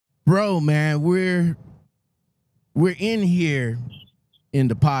Bro, man, we're in here in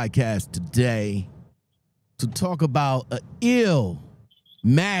the podcast today to talk about a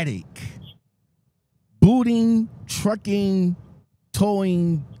illmatic booting, trucking,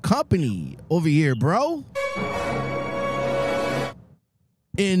 towing company over here, bro.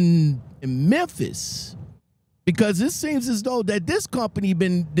 In Memphis. Because it seems as though that this company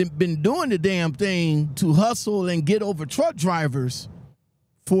been doing the damn thing to hustle and get over truck drivers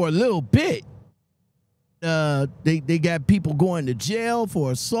for a little bit. They got people going to jail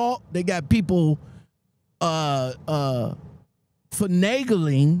for assault. They got people finagling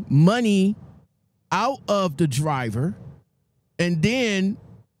money out of the driver and then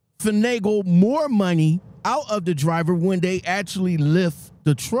finagle more money out of the driver when they actually lift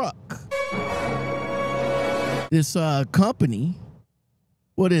the truck. This company,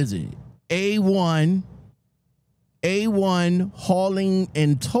 what is it? A1 hauling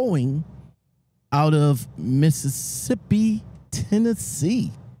and towing out of Mississippi,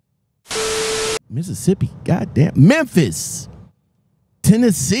 Tennessee. Mississippi, goddamn. Memphis,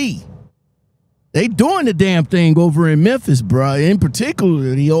 Tennessee. They doing the damn thing over in Memphis, bro. In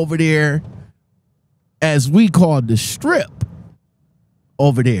particularly over there, as we call the Strip,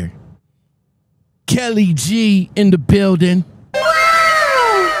 over there. Kelly G in the building.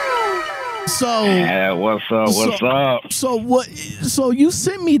 So yeah, what's up? What's up? So you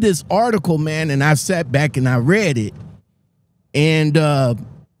sent me this article, man, and I sat back and I read it, and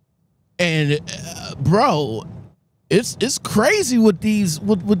bro, it's crazy what these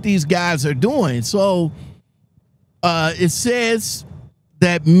guys are doing. So it says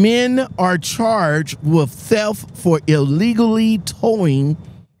that men are charged with theft for illegally towing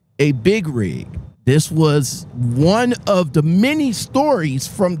a big rig. This was one of the many stories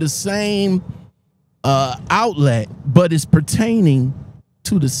from the same outlet, but it's pertaining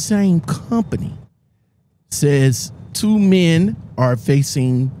to the same company. It says 2 men are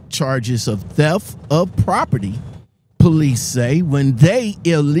facing charges of theft of property, police say, when they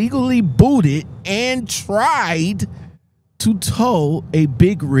illegally booted and tried to tow a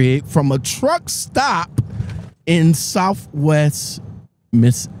big rig from a truck stop in southwest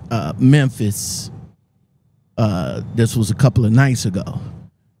Memphis. This was a couple of nights ago.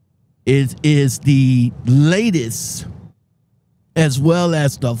 It is the latest, as well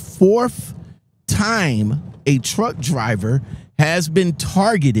as the 4th time a truck driver has been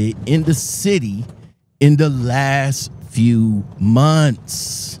targeted in the city in the last few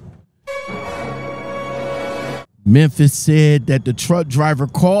months. Memphis said that the truck driver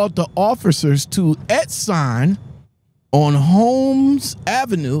called the officers to Exxon on Holmes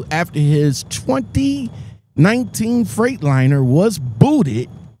Avenue after his 2019 Freightliner was booted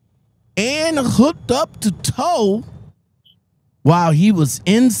and hooked up to tow while he was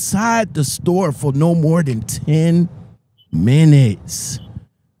inside the store for no more than 10 minutes.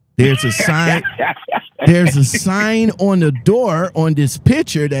 There's a sign. There's a sign on the door on this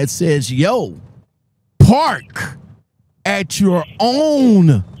picture that says, "Yo, park at your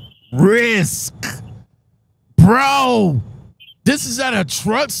own risk." Bro, this is at a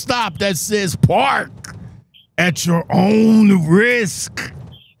truck stop that says park at your own risk.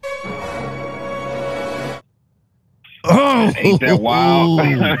 Oh, ain't that wild?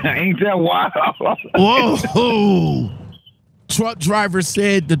 Ain't that wild? Whoa. Truck driver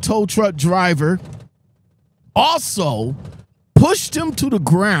said the tow truck driver also pushed him to the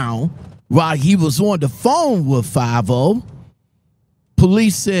ground while he was on the phone with 5-0.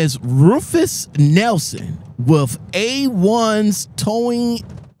 Police says Rufus Nelson with A1's towing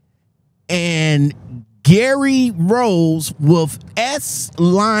and Gary Rose with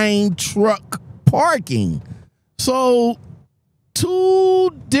S-Line truck parking. So 2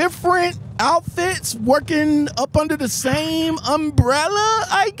 different outfits working up under the same umbrella,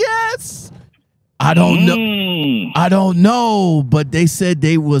 I guess. I don't know. I don't know, but they said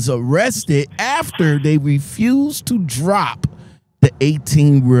they was arrested after they refused to drop the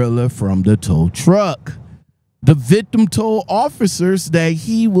 18-wheeler from the tow truck. The victim told officers that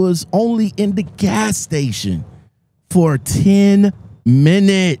he was only in the gas station for 10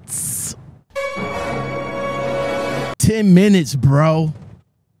 minutes. 10 minutes, bro.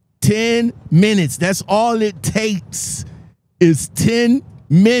 10 minutes. That's all it takes is 10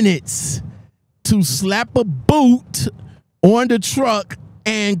 minutes to slap a boot on the truck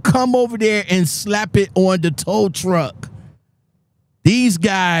and come over there and slap it on the tow truck. These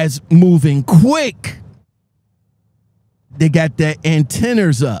guys moving quick. They got their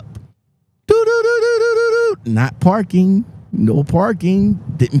antennas up. Not parking. No parking.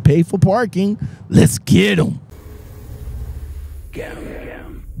 Didn't pay for parking. Let's get them. Get them.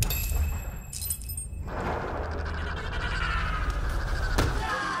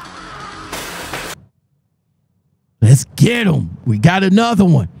 Let's get him. We got another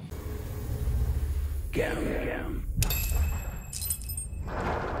one. Get him.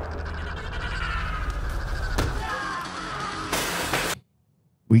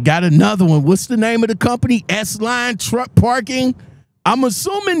 We got another one. What's the name of the company? S-Line Truck Parking. I'm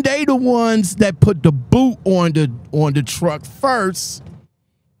assuming they the ones that put the boot on the truck first.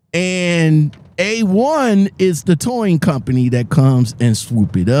 And A1 is the towing company that comes and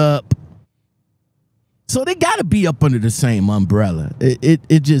swoop it up. So they got to be up under the same umbrella.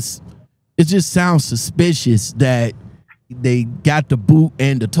 It just sounds suspicious that they got the boot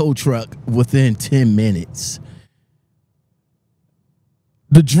and the tow truck within 10 minutes.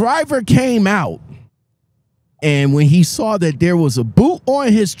 The driver came out, and when he saw that there was a boot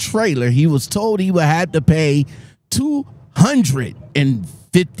on his trailer, he was told he would have to pay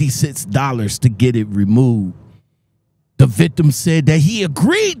 $256 to get it removed. The victim said that he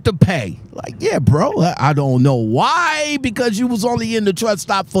agreed to pay. Like, yeah, bro, I don't know why, because you was only in the truck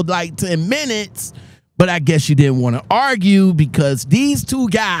stop for like 10 minutes, but I guess you didn't want to argue because these two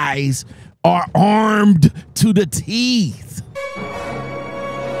guys are armed to the teeth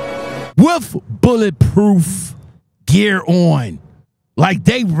with bulletproof gear on. Like,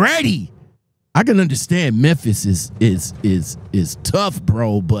 they ready. I can understand Memphis is tough,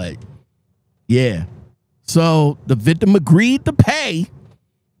 bro, but yeah. So the victim agreed to pay,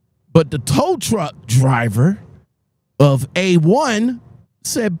 but the tow truck driver of A1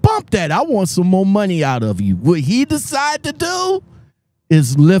 said, bump that. I want some more money out of you. What he decided to do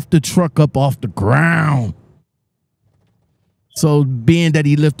is lift the truck up off the ground. So being that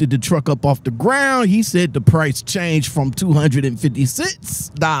he lifted the truck up off the ground, he said the price changed from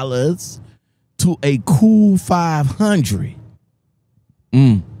 $256 to a cool $500.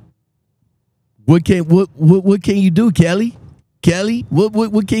 What can you do, Kelly? Kelly,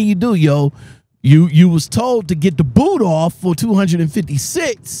 what can you do, yo? You was told to get the boot off for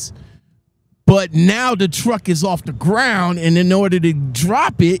 $256, but now the truck is off the ground, and in order to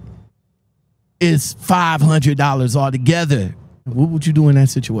drop it, it's $500 altogether. What would you do in that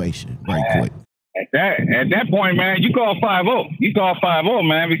situation, right quick? At that point, man, you call 50. You call 50,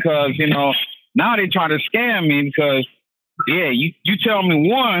 man, because now they trying to scam me because you tell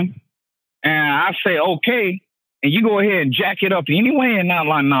me one, and I say okay, and you go ahead and jack it up anyway, and not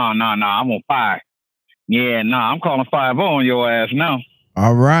like nah, I'm on 5. Yeah, I'm calling 50 on your ass now.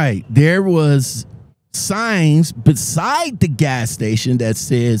 All right, there was signs beside the gas station that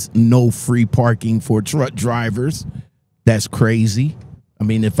says no free parking for truck drivers. That's crazy. I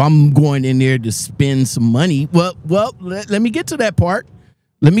mean, if I'm going in there to spend some money, well, let me get to that part.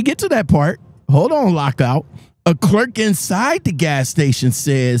 Hold on, Lockout. A clerk inside the gas station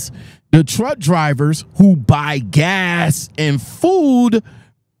says the truck drivers who buy gas and food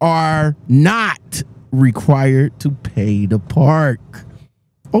are not required to pay to park.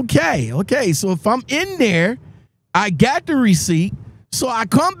 Okay. So if I'm in there, I got the receipt. So I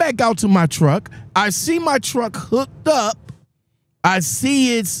come back out to my truck. I see my truck hooked up. I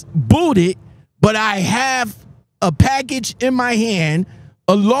see it's booted, but I have a package in my hand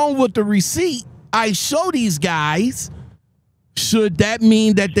along with the receipt. I show these guys. Should that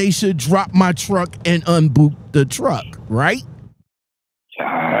mean that they should drop my truck and unboot the truck, right?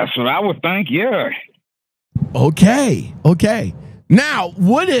 That's what I would think, yeah. Okay. Now,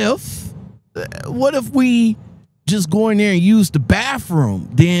 what if we just go in there and use the bathroom?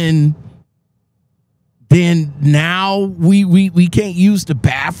 Then now we can't use the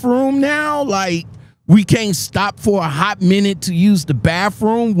bathroom now? Like, we can't stop for a hot minute to use the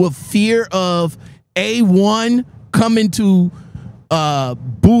bathroom with fear of A1 coming to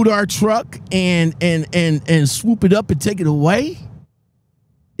boot our truck and swoop it up and take it away?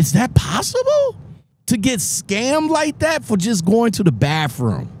 Is that possible? To get scammed like that for just going to the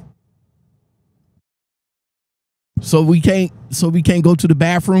bathroom? So we can't go to the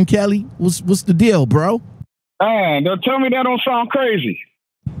bathroom, Kelly? What's the deal, bro? Man, they'll tell me that don't sound crazy.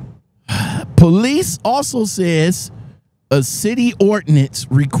 Police also says a city ordinance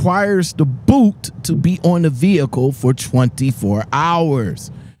requires the boot to be on the vehicle for 24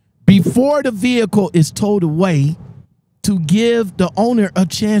 hours before the vehicle is towed away to give the owner a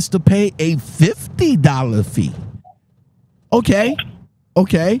chance to pay a $50 fee. Okay.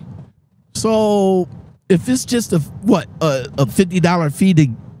 So if it's just a $50 fee to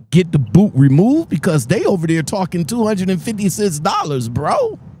get the boot removed, because they over there talking $256,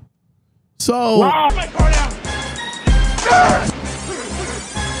 bro. So Why are you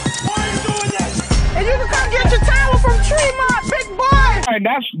doing this? And you can come get your towel from Tremont, big boy.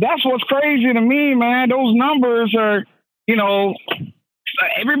 That's what's crazy to me, man. Those numbers are,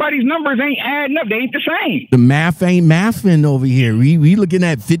 everybody's numbers ain't adding up. They ain't the same. The math ain't mathing over here. We looking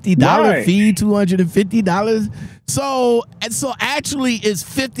at $50 Right. fee, $250. So actually it's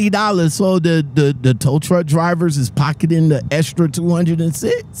 $50. So the tow truck drivers is pocketing the extra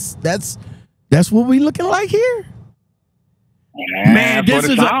 206. That's what we looking like here. Man, that's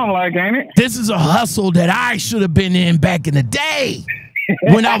what it sound like, ain't it? This is a hustle that I should have been in back in the day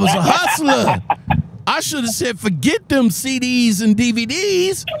when I was a hustler. I should have said, forget them CDs and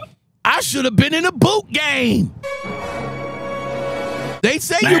DVDs. I should have been in a boot game. They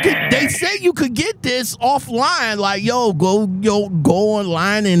say you could get this offline. Like, go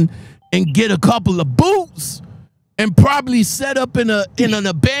online and get a couple of boots and probably set up in an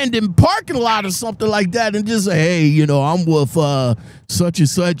abandoned parking lot or something like that, and just say, hey, I'm with such and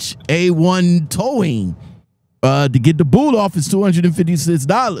such A1 towing. To get the boot off is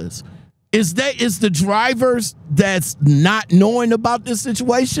 $256. Is the drivers that's not knowing about this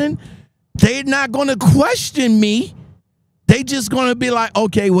situation? They're not going to question me. They just going to be like,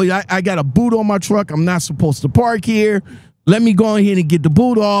 okay, well, I got a boot on my truck. I'm not supposed to park here. Let me go ahead and get the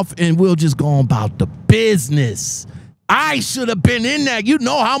boot off, and we'll just go on about the business. I should have been in there. You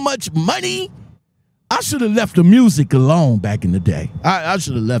know how much money? I should have left the music alone back in the day. I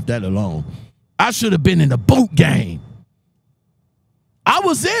should have left that alone. I should have been in the boot game. I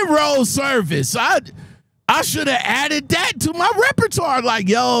was in road service. I should have added that to my repertoire. Like,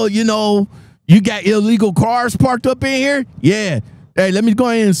 you got illegal cars parked up in here? Yeah. Hey, let me go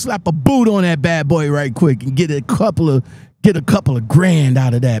ahead and slap a boot on that bad boy right quick and get a couple of grand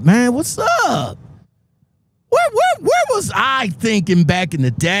out of that. Man, what's up? Where was I thinking back in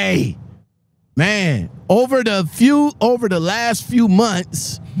the day? Man, over the last few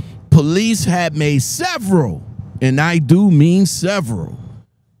months, police have made several, and I do mean several,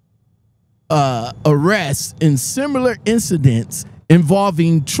 arrests in similar incidents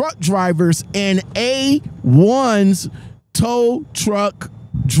involving truck drivers and A1's tow truck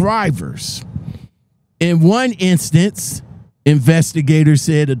drivers. In one instance, investigators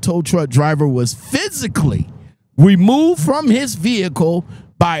said a tow truck driver was physically removed from his vehicle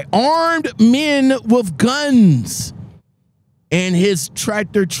by armed men with guns, and his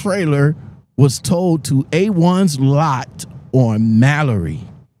tractor trailer was towed to A1's lot on Mallory.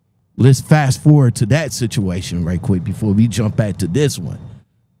 Let's fast forward to that situation right quick before we jump back to this one.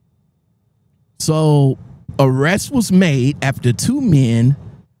 So, arrest was made after two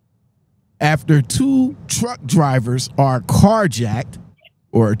truck drivers are carjacked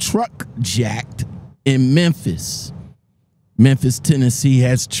or truck jacked in Memphis. Memphis, Tennessee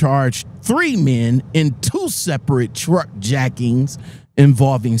has charged 3 men in 2 separate truck jackings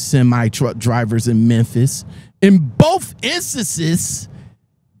involving semi-truck drivers in Memphis. In both instances,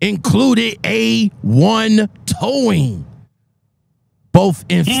 included A1 towing. Both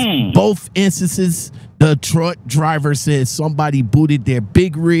instances, the truck driver said somebody booted their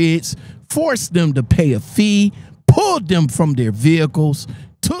big rigs, forced them to pay a fee, pulled them from their vehicles,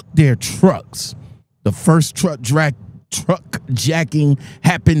 took their trucks. The first truck jacking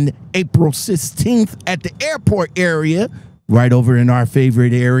happened April 16th at the airport area, right over in our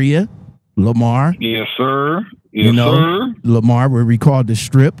favorite area, Lamar. Yes, sir. Yes, sir. Lamar, where we call the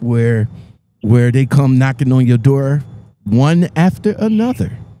strip, where they come knocking on your door one after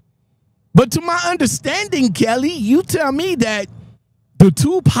another. But to my understanding, Kelly, you tell me that the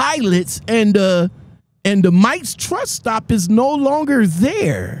 2 pilots and the Mike's truck stop is no longer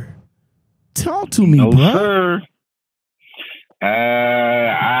there. Talk to me, bro. No, sir.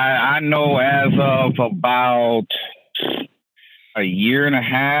 I know as of about a year and a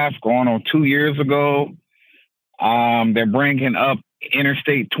half, going on 2 years ago, they're bringing up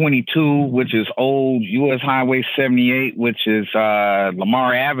Interstate 22, which is old U.S. Highway 78, which is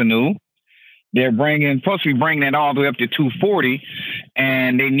Lamar Avenue. They're supposed to be bringing it all the way up to 240,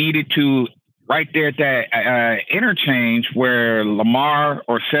 and they needed to, right there at that interchange where Lamar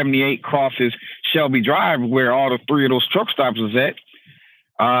or 78 crosses Shelby Drive, where all the 3 of those truck stops was at,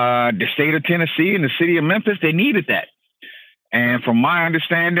 the state of Tennessee and the city of Memphis, they needed that. And from my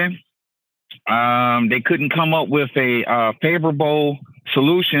understanding, they couldn't come up with a favorable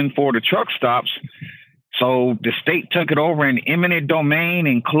solution for the truck stops. So the state took it over in eminent domain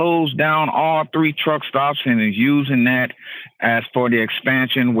and closed down all 3 truck stops and is using that as for the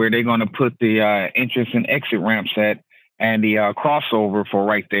expansion where they're going to put the entrance and exit ramps at and the crossover for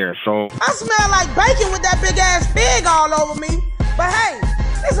right there. So I smell like bacon with that big ass pig all over me. But hey,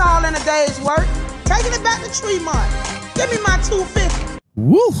 it's all in a day's work. Taking it back to Tremont. Give me my $250.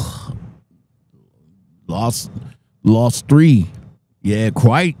 Woo! Lost 3. Yeah,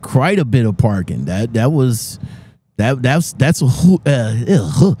 quite a bit of parking. That was That's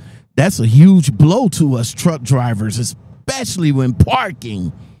a huge blow to us truck drivers, especially when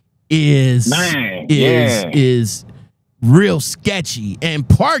parking is real sketchy, and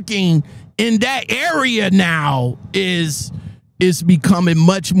parking in that area now is becoming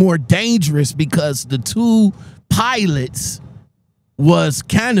much more dangerous because the two pilots was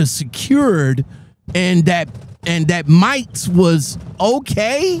kind of secured, and that Mike's was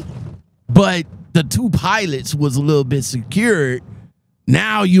okay, but the two pilots was a little bit secured.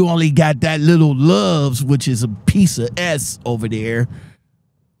 Now you only got that little Loves, which is a piece of S over there,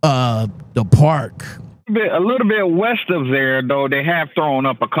 the park. A little bit west of there, though, they have thrown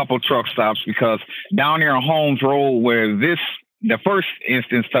up a couple truck stops, because down there on Holmes Road, where the first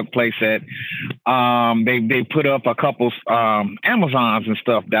instance took place at, they put up a couple Amazons and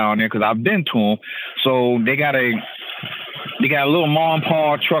stuff down there, because I've been to them. So they got a little mom and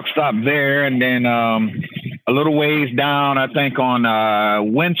pop truck stop there, and then a little ways down, I think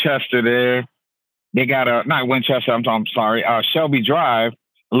on Winchester there, they got not Winchester, I'm sorry, Shelby Drive.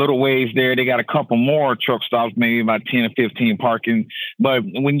 A little ways there, they got a couple more truck stops, maybe about 10 or 15 parking. But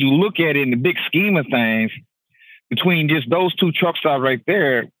when you look at it in the big scheme of things, between just those two truck stops right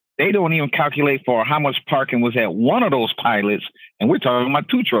there, they don't even calculate for how much parking was at one of those pilots, and we're talking about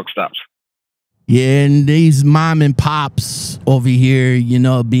two truck stops. Yeah, and these mom and pops over here, you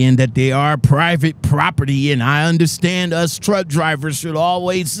know, being that they are private property, and I understand us truck drivers should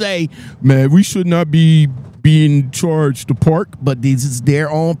always say, man, we should not be being charged to park, but this is their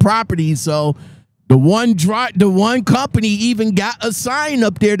own property. So the one company even got a sign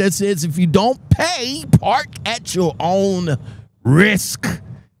up there that says, if you don't pay, park at your own risk,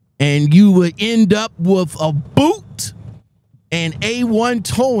 and you would end up with a boot and A1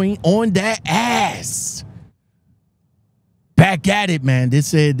 towing on that ass. Back at it, man. They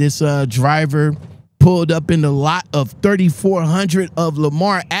said this driver pulled up in the lot of 3400 of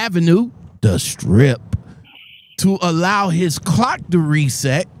Lamar Avenue, the Strip, to allow his clock to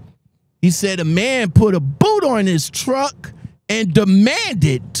reset. He said a man put a boot on his truck and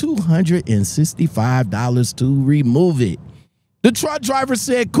demanded $265 to remove it. The truck driver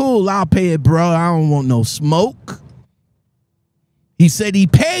said, cool, I'll pay it, bro. I don't want no smoke. He said he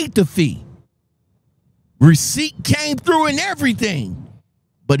paid the fee. Receipt came through and everything.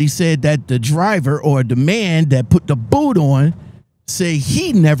 But he said that the driver, or the man that put the boot on, said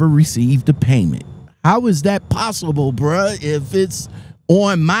he never received the payment. How is that possible, bruh, if it's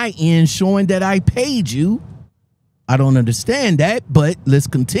on my end showing that I paid you? I don't understand that, but let's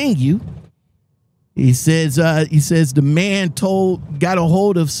continue. He says the man got a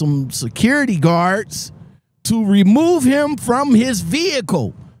hold of some security guards to remove him from his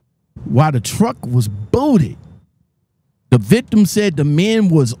vehicle while the truck was booted. The victim said the man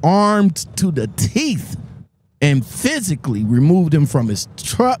was armed to the teeth and physically removed him from his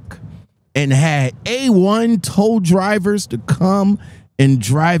truck and had A1 tow drivers to come and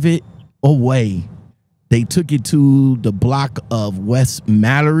drive it away. They took it to the block of West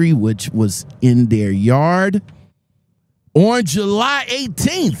Mallory, which was in their yard, on July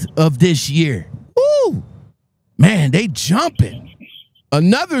 18th of this year. Woo! Man, they jumping.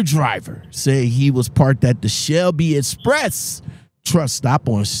 Another driver said he was parked at the Shelby Express truck stop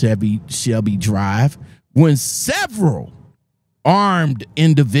on Shelby Drive when several armed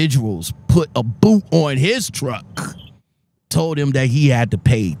individuals put a boot on his truck, told him that he had to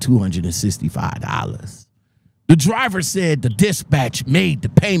pay $265. The driver said the dispatch made the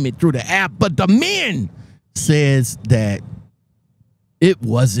payment through the app, but the man says that it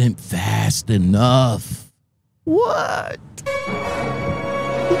wasn't fast enough. What?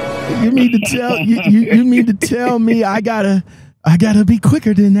 You mean to tell you mean to tell me I gotta be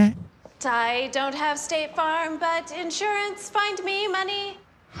quicker than that? I don't have State Farm, but insurance, find me money.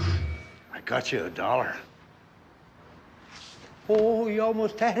 I got you $1. Oh, you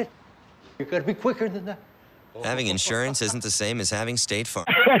almost had it. You gotta be quicker than that. Having insurance isn't the same as having State Farm.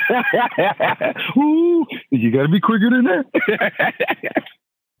 Ooh, you gotta be quicker than that.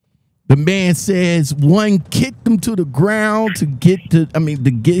 The man says one kicked him to the ground to get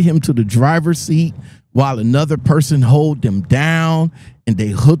him to the driver's seat, while another person held him down, and they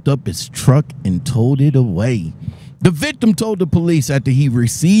hooked up his truck and towed it away. The victim told the police after he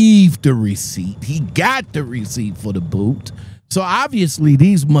received the receipt, he got the receipt for the boot. So obviously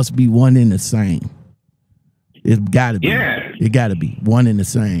these must be one and the same. It's got to be. Yeah. It got to be one and the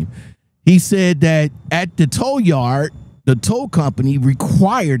same. He said that at the tow yard, the tow company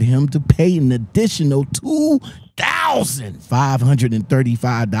required him to pay an additional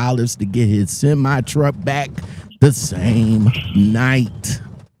 $2,535 to get his semi-truck back the same night.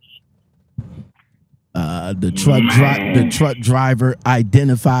 The truck driver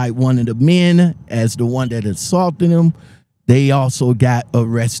identified one of the men as the one that assaulted him. They also got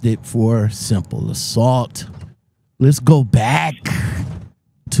arrested for simple assault. Let's go back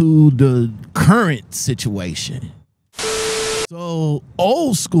to the current situation. So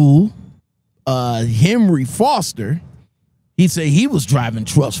old school, Henry Foster, he said he was driving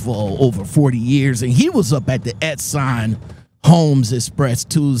trucks for over 40 years, and he was up at the Exxon Homes Express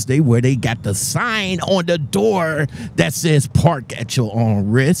Tuesday where they got the sign on the door that says park at your own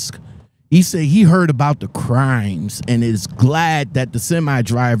risk. He said he heard about the crimes and is glad that the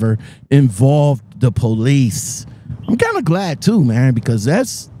semi-driver involved the police. I'm kind of glad too, man, because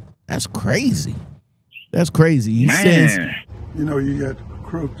that's crazy. That's crazy. He says, you know, you got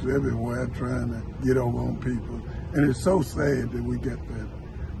crooks everywhere trying to get over on people, and it's so sad that we get that.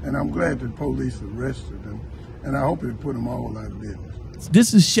 And I'm glad the police arrested them. And I hope it put them all out of business.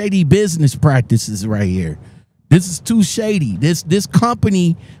 This is shady business practices right here. This is too shady. This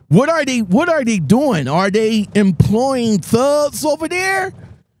company, what are they doing? Are they employing thugs over there?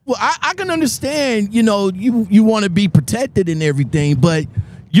 Well, I can understand, you know, you want to be protected and everything, but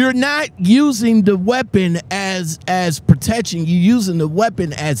you're not using the weapon as protection. You're using the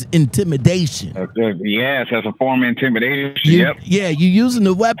weapon as intimidation. Yes, as a form of intimidation. Yep. Yeah, you're using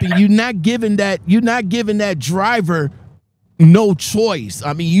the weapon. You're not giving that driver no choice.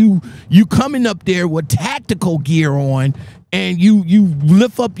 I mean, you coming up there with tactical gear on, and you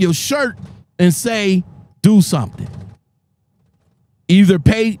lift up your shirt and say, do something. Either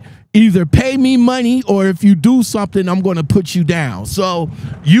pay me money, or if you do something, I'm going to put you down. So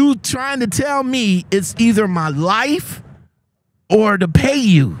you trying to tell me it's either my life or to pay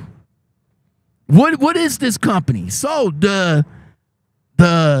you. What is this company? So the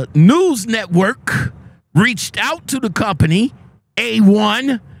news network reached out to the company,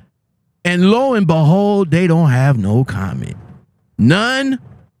 A1, and lo and behold, they don't have no comment. None?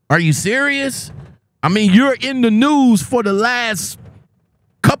 Are you serious? I mean, you're in the news for the last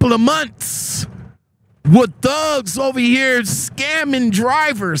couple of months with thugs over here scamming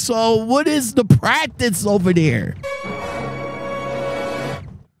drivers. So what is the practice over there?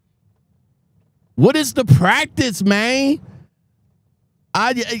 What is the practice, man?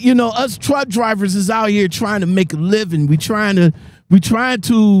 Us truck drivers is out here trying to make a living. We trying to get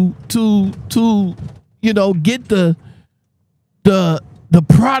the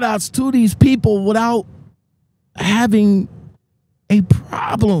products to these people without having a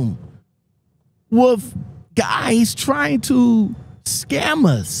problem with guys trying to scam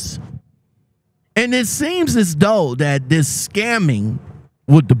us. And it seems as though that this scamming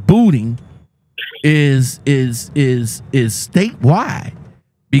with the booting is statewide,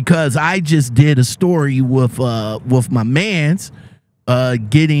 because I just did a story with my man's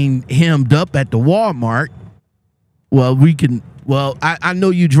getting hemmed up at the Walmart. I know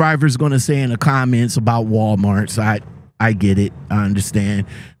you drivers gonna say in the comments about Walmart, so I get it. I understand.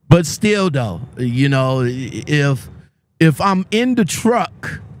 But still, though, you know, if I'm in the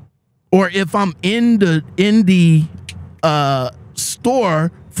truck or if I'm in the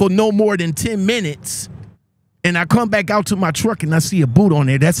store for no more than 10 minutes and I come back out to my truck and I see a boot on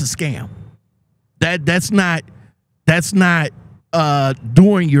there, that's a scam. That's not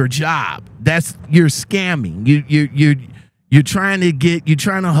doing your job. You're scamming. You're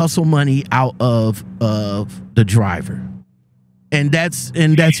trying to hustle money out of the driver. And that's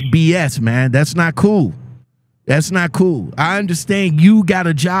BS, man. That's not cool. That's not cool. I understand you got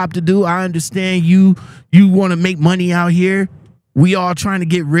a job to do. I understand you want to make money out here. We all trying to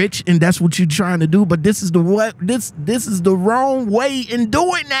get rich, and that's what you're trying to do. But this is the wrong way in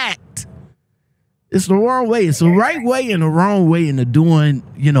doing that. It's the wrong way. It's the right way and the wrong way into doing,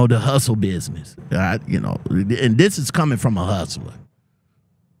 the hustle business. And this is coming from a hustler.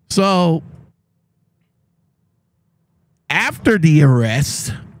 So after the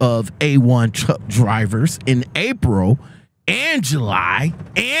arrest of A1 truck drivers in April and July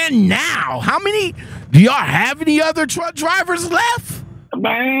and now, how many do y'all have? Any other truck drivers left?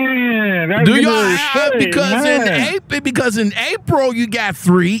 Man, that's do y'all have? Because in April you got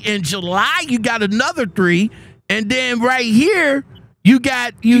 3, in July you got another 3, and then right here you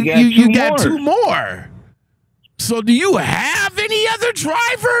got 2 more. So do you have any other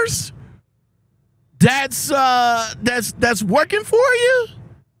drivers that's working for you?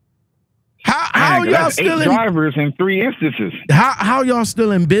 How y'all still 8 drivers in 3 instances? How y'all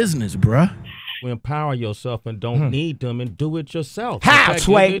still in business, bruh? Empower yourself and don't need them, and do it yourself. How,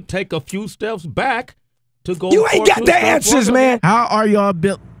 Sway? Take a few steps back to go. You ain't got the answers, man. How are y'all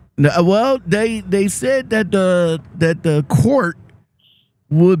built? Well, they said that the court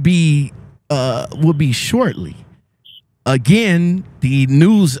would be shortly. Again, the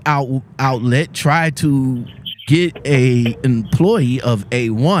news outlet tried to get a employee of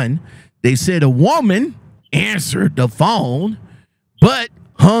A1. They said a woman answered the phone, but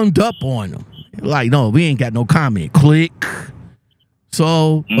hung up on them. Like, no, we ain't got no comment. Click.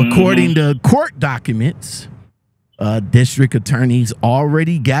 So, according to court documents, district attorneys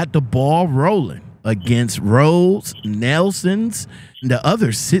already got the ball rolling against Rhodes, Nelson's, and the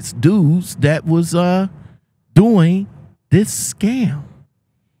other 6 dudes that was doing this scam.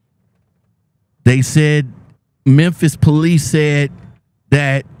 They said, Memphis police said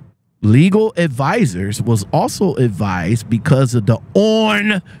that legal advisors was also advised because of the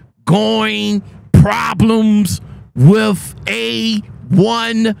ongoing problems with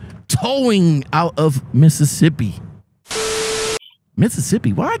A1 towing out of Mississippi.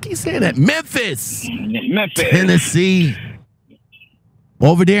 Mississippi? Why I keep saying that? Memphis, Tennessee.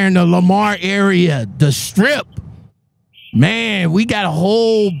 Over there in the Lamar area, the Strip. Man, we got a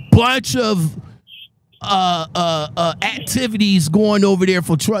whole bunch of activities going over there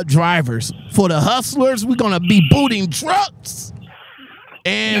for truck drivers. For the hustlers, we're gonna be booting trucks,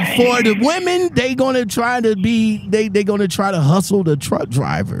 and for the women, they gonna try to hustle the truck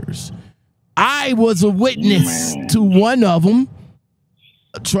drivers. I was a witness to one of them.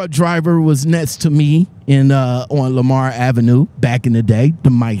 A truck driver was next to me in on Lamar Avenue back in the day, the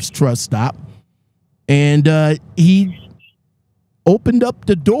Mike's truck stop, and he opened up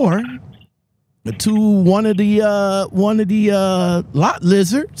the door to one of the lot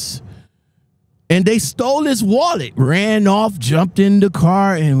lizards, and they stole his wallet, ran off, jumped in the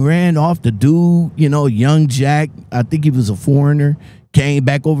car, and ran off. The dude, you know, young Jack, I think he was a foreigner, came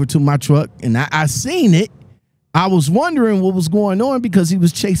back over to my truck, and I seen it. I was wondering what was going on because he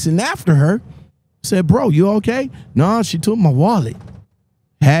was chasing after her. Said, bro, you okay? No, she took my wallet.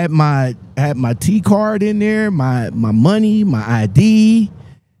 Had my T card in there, my money, my ID.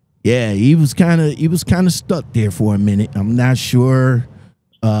 Yeah, he was kind of stuck there for a minute. I'm not sure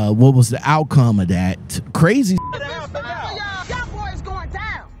what was the outcome of that. Crazy. Y'all boys going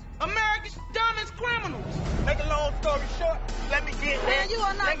down. America's dumbest criminals. Make a long story short, let me get Man, you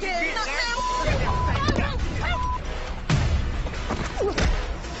are not getting nothing.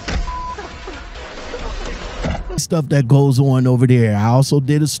 Stuff that goes on over there. I also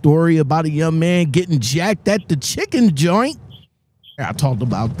did a story about a young man getting jacked at the chicken joint. I talked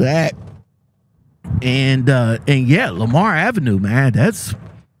about that. And yeah, Lamar Avenue, man, that's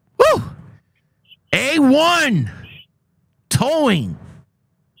whew, A1 towing.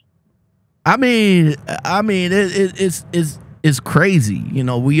 I mean it's crazy. You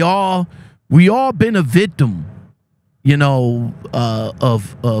know, we all been a victim, you know,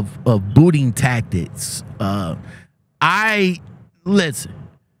 of booting tactics.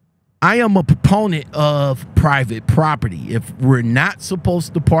 I am a proponent of private property. If we're not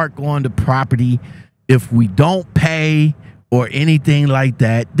supposed to park on the property, if we don't pay or anything like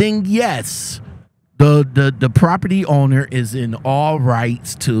that, then yes, the property owner is in all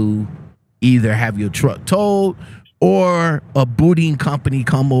rights to either have your truck towed or a booting company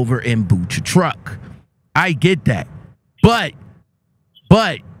come over and boot your truck. I get that. But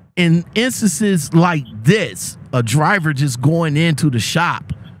in instances like this, a driver just going into the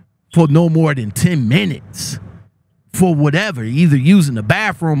shop for no more than 10 minutes for whatever, either using the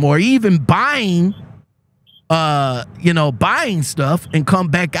bathroom or even buying stuff and come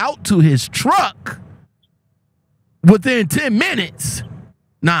back out to his truck within 10 minutes.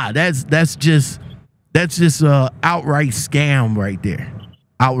 Nah, that's just a outright scam right there.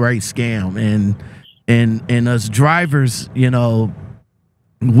 Outright scam. And us drivers, you know,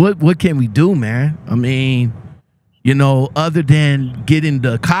 what can we do, man? I mean, you know, other than getting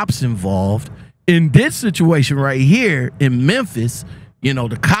the cops involved in this situation right here in Memphis, you know,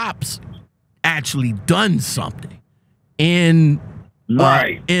 the cops actually done something. In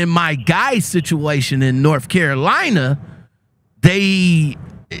my guy's situation in North Carolina, they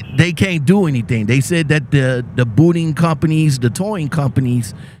can't do anything. They said that the booting companies, the towing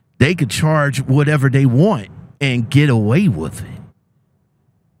companies, they could charge whatever they want and get away with it.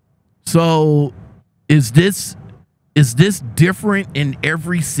 So is this different in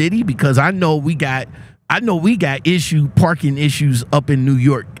every city? Because I know we got parking issues up in New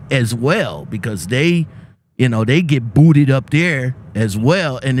York as well, because they get booted up there as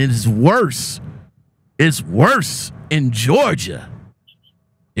well, and it is worse. It's worse in Georgia.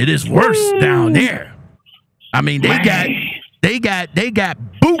 It is worse down there. I mean, they got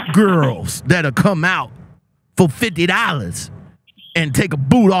boot girls that'll come out for $50 and take a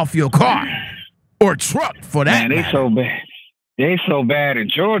boot off your car or truck for that. Man, they so bad. They so bad in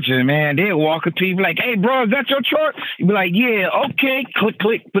Georgia, man. They'll walk up to you like, "Hey, bro, is that your truck?" You be like, "Yeah, okay." Click,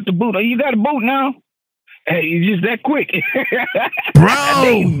 click, put the boot. Oh, you got a boot now? Hey, you just that quick,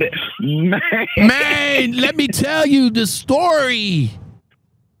 bro. Man, let me tell you the story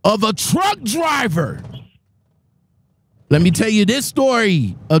of a truck driver. Let me tell you this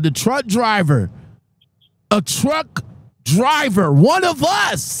story of the truck driver. A truck driver, one of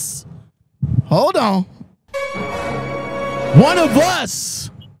us. Hold on. One of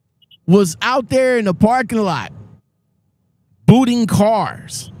us was out there in the parking lot booting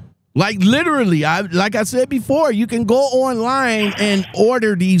cars. Like literally, like I said before, you can go online and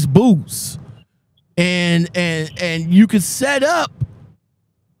order these boots. And you can set up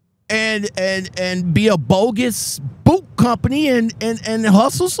and be a bogus boot company and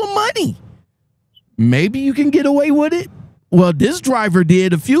hustle some money. Maybe you can get away with it. Well, this driver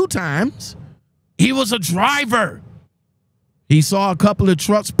did a few times. He was a driver. He saw a couple of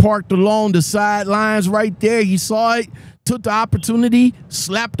trucks parked along the sidelines right there. He saw it, took the opportunity,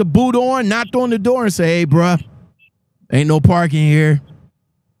 slapped the boot on, knocked on the door and said, "Hey, bruh, ain't no parking here.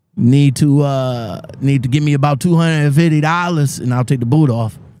 Need to give me about $250 and I'll take the boot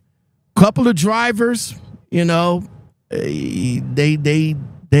off." Couple of drivers, you know, they did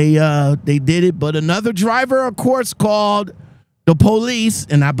it, but another driver, of course, called the police,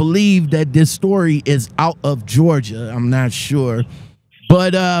 and I believe that this story is out of Georgia. I'm not sure,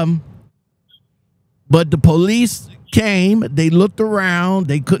 but the police came. They looked around.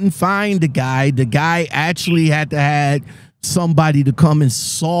 They couldn't find the guy. The guy actually had to have somebody to come and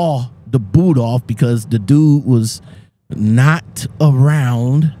saw the boot off because the dude was not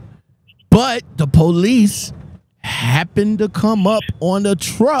around. But the police happened to come up on a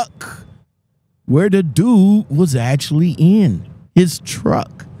truck where the dude was actually in his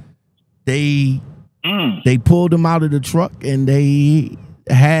truck. They pulled him out of the truck and they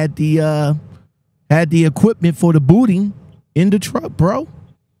had the equipment for the booting in the truck, bro.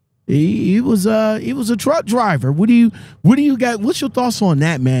 He was a truck driver. What do you got? What's your thoughts on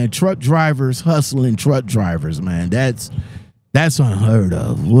that, man? Truck drivers hustling truck drivers, man. That's unheard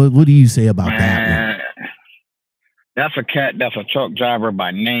of. What do you say about that one? That's a cat that's a truck driver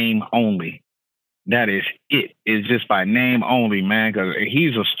by name only. That is it. It's just by name only, man, because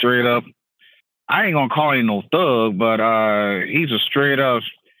he's a straight up, I ain't going to call him no thug, but he's a straight up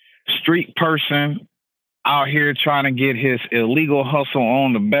street person out here trying to get his illegal hustle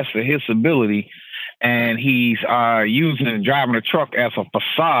on the best of his ability. And he's using and driving a truck as a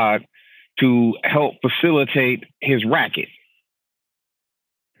facade to help facilitate his racket.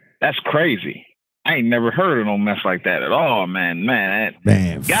 That's crazy. I ain't never heard of no mess like that at all, man.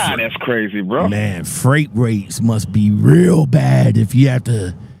 God, that's crazy, bro. Man, freight rates must be real bad if you have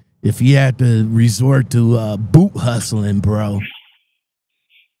to resort to boot hustling, bro.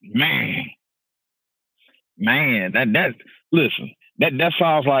 Man, that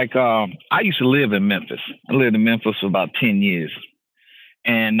sounds like I used to live in Memphis. I lived in Memphis for about 10 years,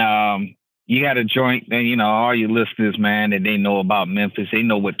 and you got a joint, and you know all your listeners, man, that they know about Memphis. They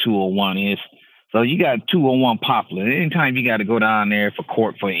know what 201 is. So you got 201 Poplar. Anytime you got to go down there for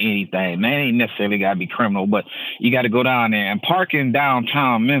court for anything, man, it ain't necessarily got to be criminal, but you got to go down there. And parking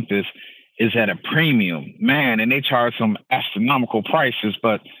downtown Memphis is at a premium, man, and they charge some astronomical prices.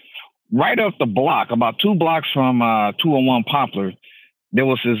 But right up the block, about 2 blocks from 201 Poplar, there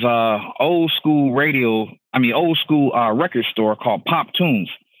was this old school record store called Pop Tunes.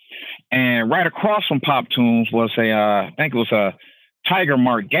 And right across from Pop Tunes was I think it was a Tiger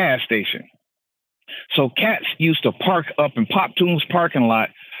Mart gas station. So cats used to park up in Pop Tunes parking lot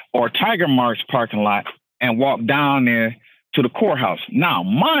or Tiger Mart's parking lot and walk down there to the courthouse. Now,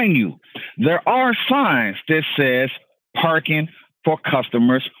 mind you, there are signs that says parking for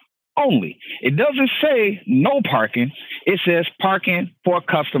customers only. It doesn't say no parking. It says parking for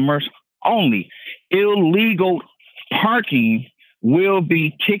customers only. Illegal parking will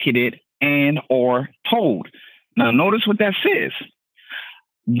be ticketed and or towed. Now, notice what that says.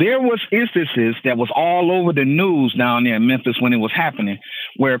 There was instances that was all over the news down there in Memphis when it was happening,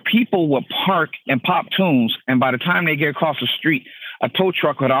 where people would park and Pop Tunes, and by the time they get across the street, a tow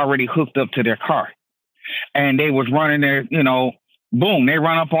truck had already hooked up to their car. And they was running there, you know, boom, they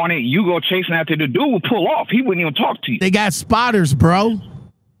run up on it. You go chasing after the dude will pull off. He wouldn't even talk to you. They got spotters, bro.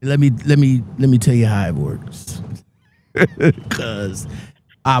 Let me tell you how it works. Because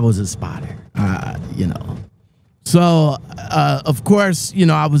I was a spotter, you know. So, of course, you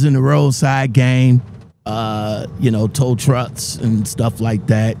know, I was in the roadside game, you know, tow trucks and stuff like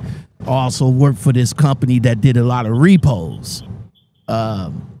that. Also worked for this company that did a lot of repos.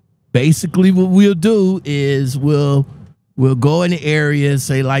 Basically what we'll do is we'll We'll go in the area,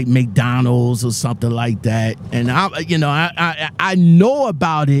 say like McDonald's or something like that. And I know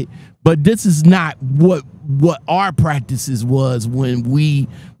about it, but this is not what our practices was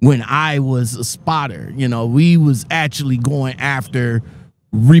when I was a spotter. We was actually going after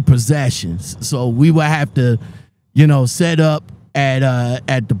repossessions. So we would have to, set up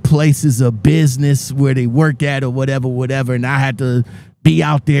at the places of business where they work at or whatever, and I had to be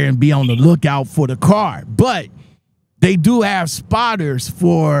out there and be on the lookout for the car. But they do have spotters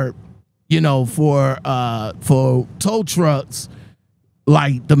for tow trucks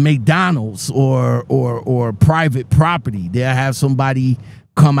like the McDonald's or private property. They'll have somebody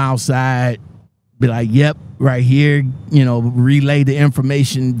come outside, be like, yep, right here, relay the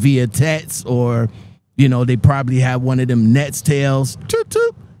information via text, or they probably have one of them Nets tails. Toot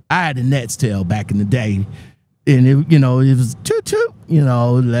toot. I had a Nets tail back in the day. And it was toot toot,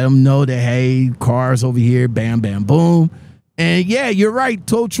 let them know that, hey, cars over here, bam, bam, boom. And yeah, you're right.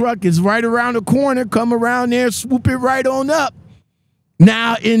 Tow truck is right around the corner. Come around there, swoop it right on up.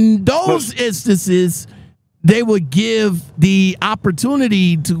 Now, in those instances, they would give the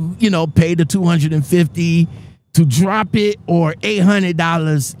opportunity to, pay the $250 to drop it, or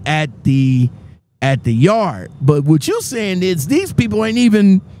 $800 at the yard. But what you're saying is these people ain't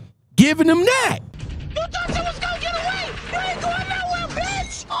even giving them that. You thought you was gonna get away? You ain't going nowhere,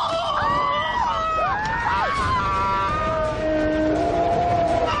 bitch!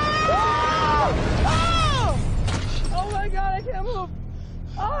 Oh my God, I can't move.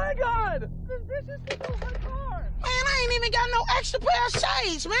 Oh my God. This bitch is taking my car. Man, I ain't even got no extra pair of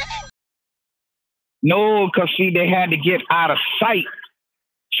shades, man. No, because see, they had to get out of sight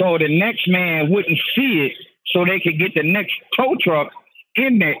so the next man wouldn't see it, so they could get the next tow truck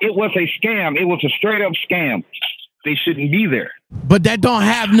in there. It was a scam. It was a straight up scam. They shouldn't be there. But that don't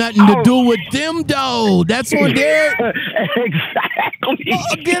have nothing to do with them, though. That's on their... Exactly.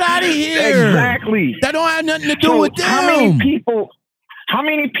 Oh, get out of here. Exactly. That don't have nothing to do with them. How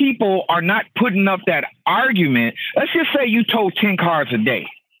many people are not putting up that argument? Let's just say you tow 10 cars a day.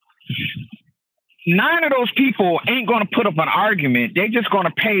 9 of those people ain't going to put up an argument. They're just going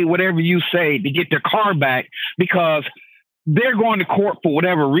to pay whatever you say to get their car back, because they're going to court for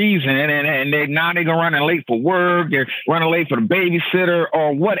whatever reason, and they're running late for work, they're running late for the babysitter,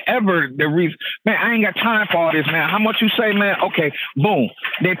 or whatever the reason. Man, I ain't got time for all this, man. How much you say, man? Okay, boom,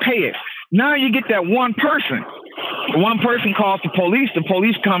 they pay it. Now you get that one person. One person calls the police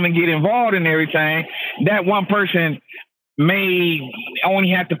come and get involved in everything. That one person may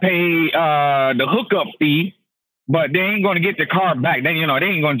only have to pay the hookup fee, but they ain't going to get the car back. They ain't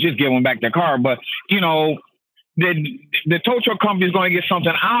going to just give them back their car, but the tow truck company is going to get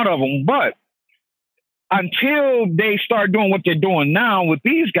something out of them. But until they start doing what they're doing now with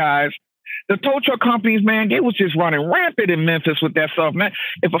these guys, the tow truck companies, man, they was just running rampant in Memphis with that stuff, man.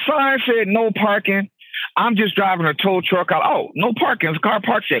 If a sign said no parking, I'm just driving a tow truck out. Oh, no parking. The car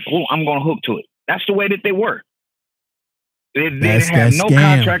parked there. Cool, I'm going to hook to it. That's the way that they work. They didn't have no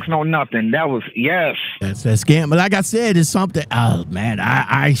contracts, no nothing. That was, yes. That's that scam. But like I said, it's something, oh, man,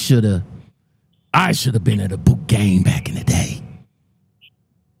 I should have been at a boot game back in the day.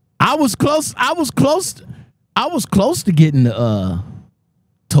 I was close to getting the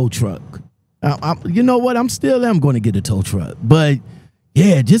tow truck. You know what? I'm going to get a tow truck. But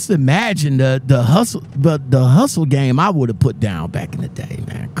yeah, just imagine the hustle game I would have put down back in the day,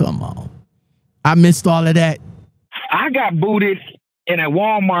 man. Come on. I missed all of that. I got booted in a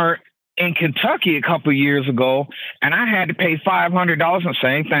Walmart in Kentucky a couple of years ago, and I had to pay $500. The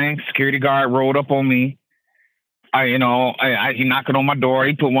same thing. Security guard rolled up on me. He knocked on my door.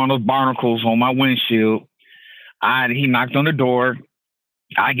 He put one of those barnacles on my windshield. He knocked on the door.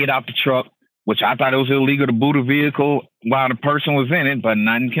 I get out the truck, which I thought it was illegal to boot a vehicle while the person was in it, but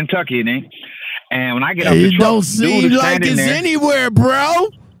not in Kentucky, it ain't. And when I get out the truck, it don't seem like it's anywhere, bro.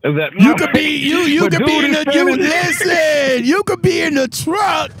 You could be you could be in the you could be in the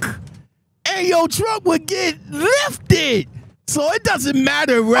truck and your truck would get lifted. So it doesn't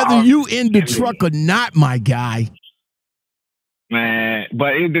matter whether you in the truck or not, my guy. Man,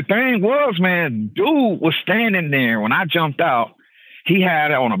 but the thing was, man, dude was standing there when I jumped out. He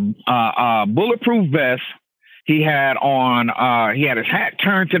had on a bulletproof vest. He had his hat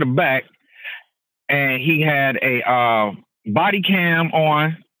turned to the back, and he had a body cam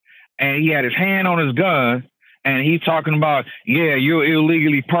on. And he had his hand on his gun, and he's talking about, yeah, you're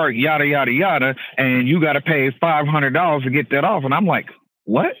illegally parked, yada, yada, yada, and you got to pay $500 to get that off. And I'm like,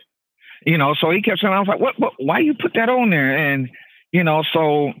 what? So he kept saying, I was like, what, why you put that on there? And,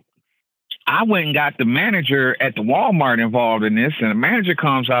 so I went and got the manager at the Walmart involved in this, and the manager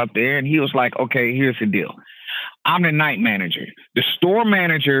comes out there, and he was like, okay, here's the deal. I'm the night manager. The store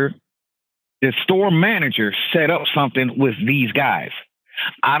manager set up something with these guys.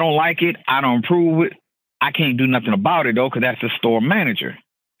 I don't like it. I don't approve it. I can't do nothing about it though, because that's the store manager.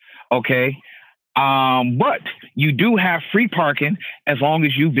 Okay. But you do have free parking as long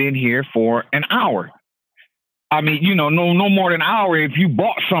as you've been here for an hour. I mean, you know, no more than an hour if you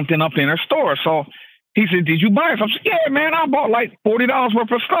bought something up in a store. So he said, did you buy something? I said, yeah, man, I bought like $40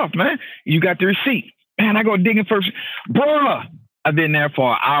 worth of stuff, man. You got the receipt. Man, I go digging first. Bruh, I've been there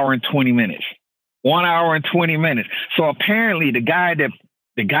for an hour and 20 minutes. 1 hour and 20 minutes. So apparently the guy that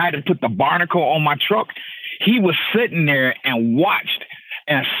put the barnacle on my truck, he was sitting there and watched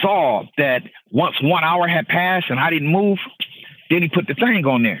and saw that once 1 hour had passed and I didn't move, then he put the thing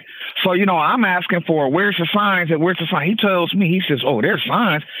on there. So, you know, I'm asking for, where's the signs? Where's the sign? He tells me, he says, oh, there's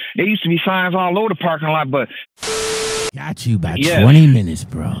signs. There used to be signs all over the parking lot, but. Got you by 20 minutes,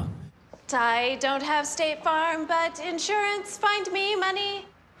 bro. I don't have State Farm, but insurance, find me money.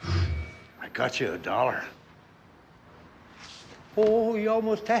 I got you $1. Oh, you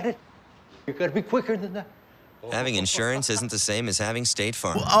almost had it. You gotta be quicker than that. Having insurance isn't the same as having State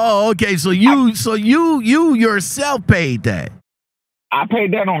Farm. Oh, okay. So you yourself paid that. I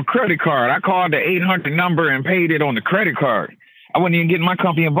paid that on credit card. I called the 800 number and paid it on the credit card. I wasn't even getting my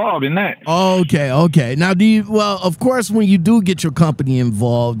company involved in that. Okay. Now, well, of course, when you do get your company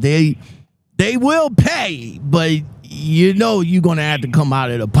involved, they will pay, but you know you're going to have to come out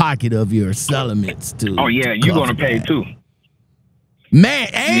of the pocket of your settlements too. Oh, yeah, you're going to pay too. Man,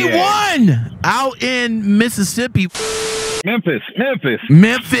 A1 out in Mississippi. Memphis. Out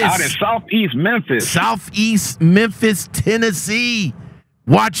in Southeast Memphis. Southeast Memphis, Tennessee.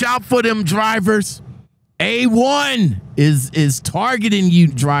 Watch out for them drivers. A1 is targeting you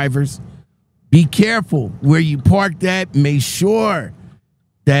drivers. Be careful where you park that. Make sure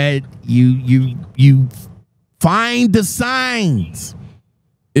that you find the signs.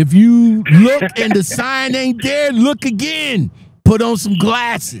 If you look and the sign ain't there, look again. Put on some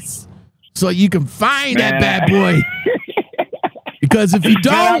glasses so you can find that bad boy. Because if you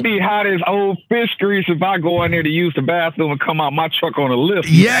don't, I'll be hot as old fish grease if I go in there to use the bathroom and come out my truck on a lift.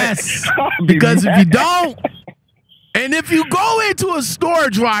 Yes, because if you don't, and if you go into a store,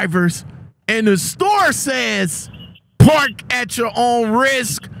 drivers, and the store says park at your own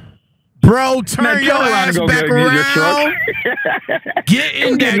risk, bro, turn your ass back around, get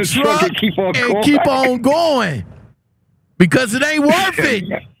in that truck, and keep on going. Because it ain't worth it.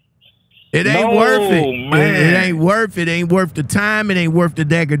 It ain't worth it. It ain't worth it. It ain't worth the time. It ain't worth the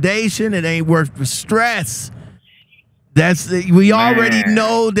degradation. It ain't worth the stress. We already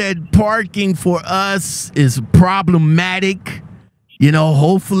know that parking for us is problematic. You know,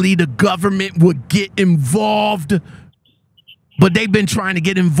 hopefully the government would get involved. But they've been trying to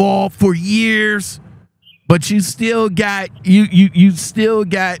get involved for years. But you still got you still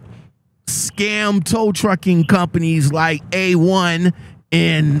got scam tow trucking companies like A1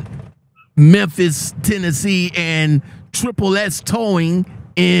 in Memphis, Tennessee, and A1’S Towing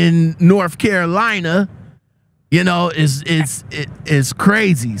in North Carolina. You know, it's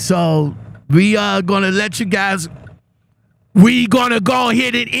crazy. So we are gonna let you guys. We gonna go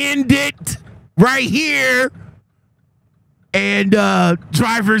ahead and end it right here. And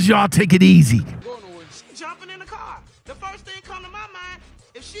drivers, y'all take it easy. Jumping in the car. The first thing come to my mind,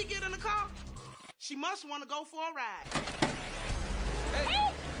 if she get in the car, she must want to go for a ride.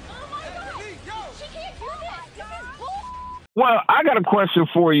 Hey! Oh my God! She can't do this! This is bull! Well, I got a question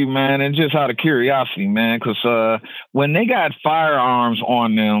for you, man, and just out of curiosity, man, because when they got firearms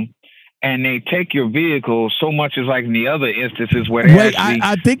on them and they take your vehicle, so much as like in the other instances where they actually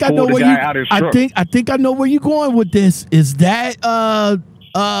I think I know where you. I think I know where you're going with this. Is that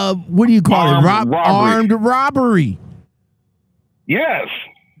what do you call it? Armed robbery. Yes.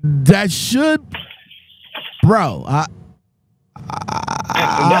 That should, bro. That's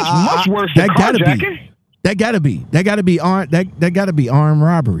much worse than carjacking. That gotta be armed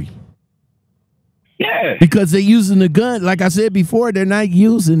robbery. Yeah. Because they're using the gun. Like I said before, they're not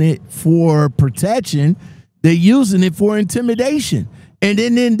using it for protection. They're using it for intimidation. And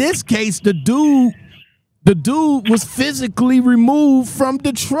then in this case, the dude was physically removed from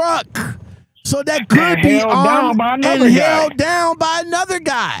the truck. So that could be armed and held down by another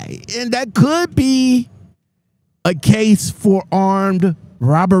guy. And that could be a case for armed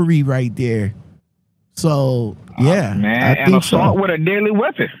robbery right there. So, yeah. Man, I think assault with a deadly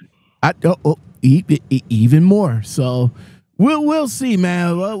weapon. Even more. So we'll see,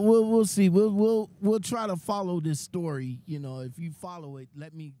 man. We'll see. We'll try to follow this story. You know, if you follow it,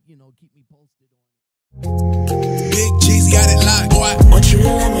 let me, keep me posted on it. Big G's got it locked. Want you to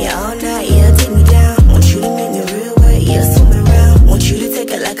let me all night, yeah, take me down. Want you to make me real.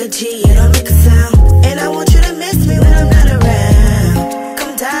 G, you don't make a sound. And I want you to miss me when I'm not around.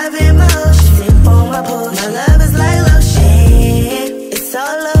 Come dive in my ocean, sip on my potion. My love is like lotion. It's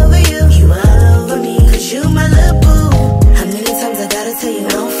all over you, you all over me. Cause you my little boo. How many times I gotta tell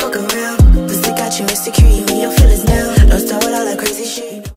you